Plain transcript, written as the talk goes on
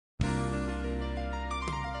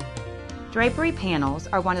Drapery panels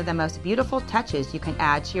are one of the most beautiful touches you can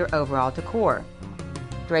add to your overall decor.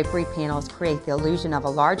 Drapery panels create the illusion of a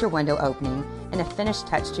larger window opening and a finished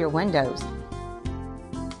touch to your windows.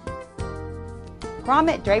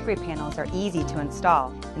 Grommet drapery panels are easy to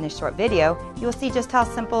install. In this short video, you will see just how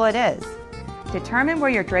simple it is. Determine where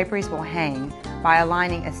your draperies will hang by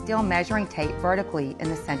aligning a steel measuring tape vertically in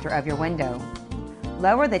the center of your window.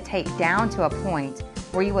 Lower the tape down to a point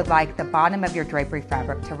where you would like the bottom of your drapery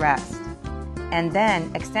fabric to rest. And then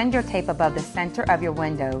extend your tape above the center of your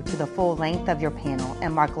window to the full length of your panel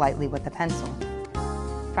and mark lightly with a pencil.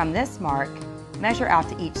 From this mark, measure out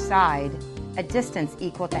to each side a distance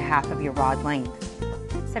equal to half of your rod length.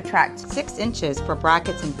 Subtract 6 inches for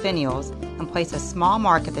brackets and finials and place a small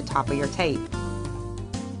mark at the top of your tape.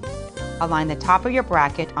 Align the top of your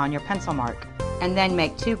bracket on your pencil mark, and then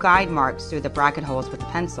make 2 guide marks through the bracket holes with a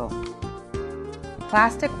pencil.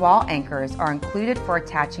 Plastic wall anchors are included for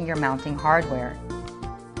attaching your mounting hardware.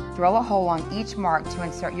 Drill a hole on each mark to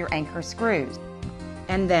insert your anchor screws,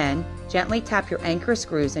 and then gently tap your anchor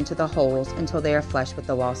screws into the holes until they are flush with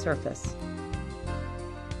the wall surface.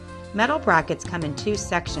 Metal brackets come in 2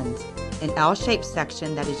 sections, an L-shaped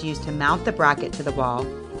section that is used to mount the bracket to the wall,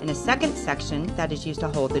 and a second section that is used to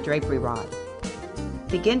hold the drapery rod.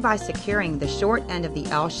 Begin by securing the short end of the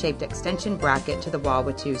L-shaped extension bracket to the wall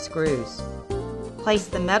with 2 screws. Place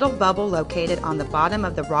the metal bubble located on the bottom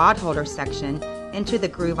of the rod holder section into the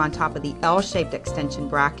groove on top of the L-shaped extension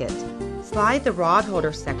bracket. Slide the rod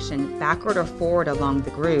holder section backward or forward along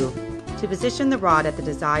the groove to position the rod at the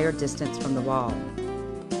desired distance from the wall.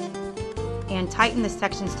 And tighten the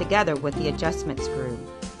sections together with the adjustment screw.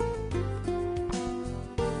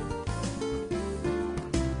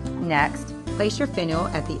 Next, place your finial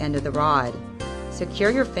at the end of the rod.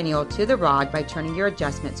 Secure your finial to the rod by turning your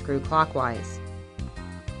adjustment screw clockwise.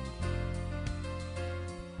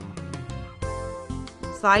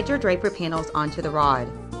 Slide your drapery panels onto the rod.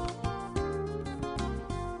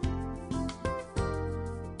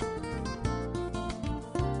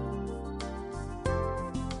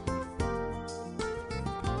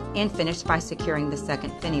 And finish by securing the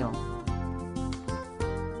second finial.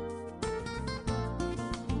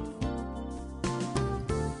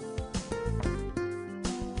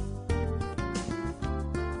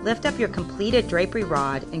 Lift up your completed drapery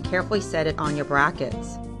rod and carefully set it on your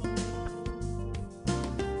brackets.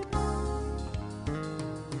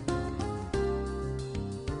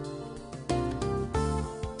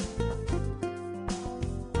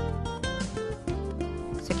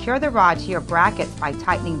 Secure the rod to your brackets by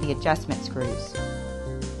tightening the adjustment screws.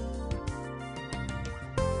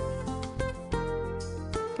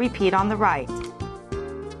 Repeat on the right.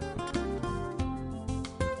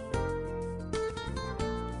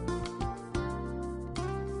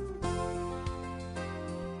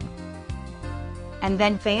 And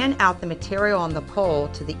then fan out the material on the pole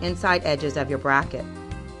to the inside edges of your bracket.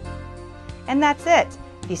 And that's it.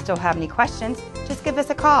 If you still have any questions, just give us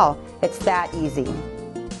a call. It's that easy.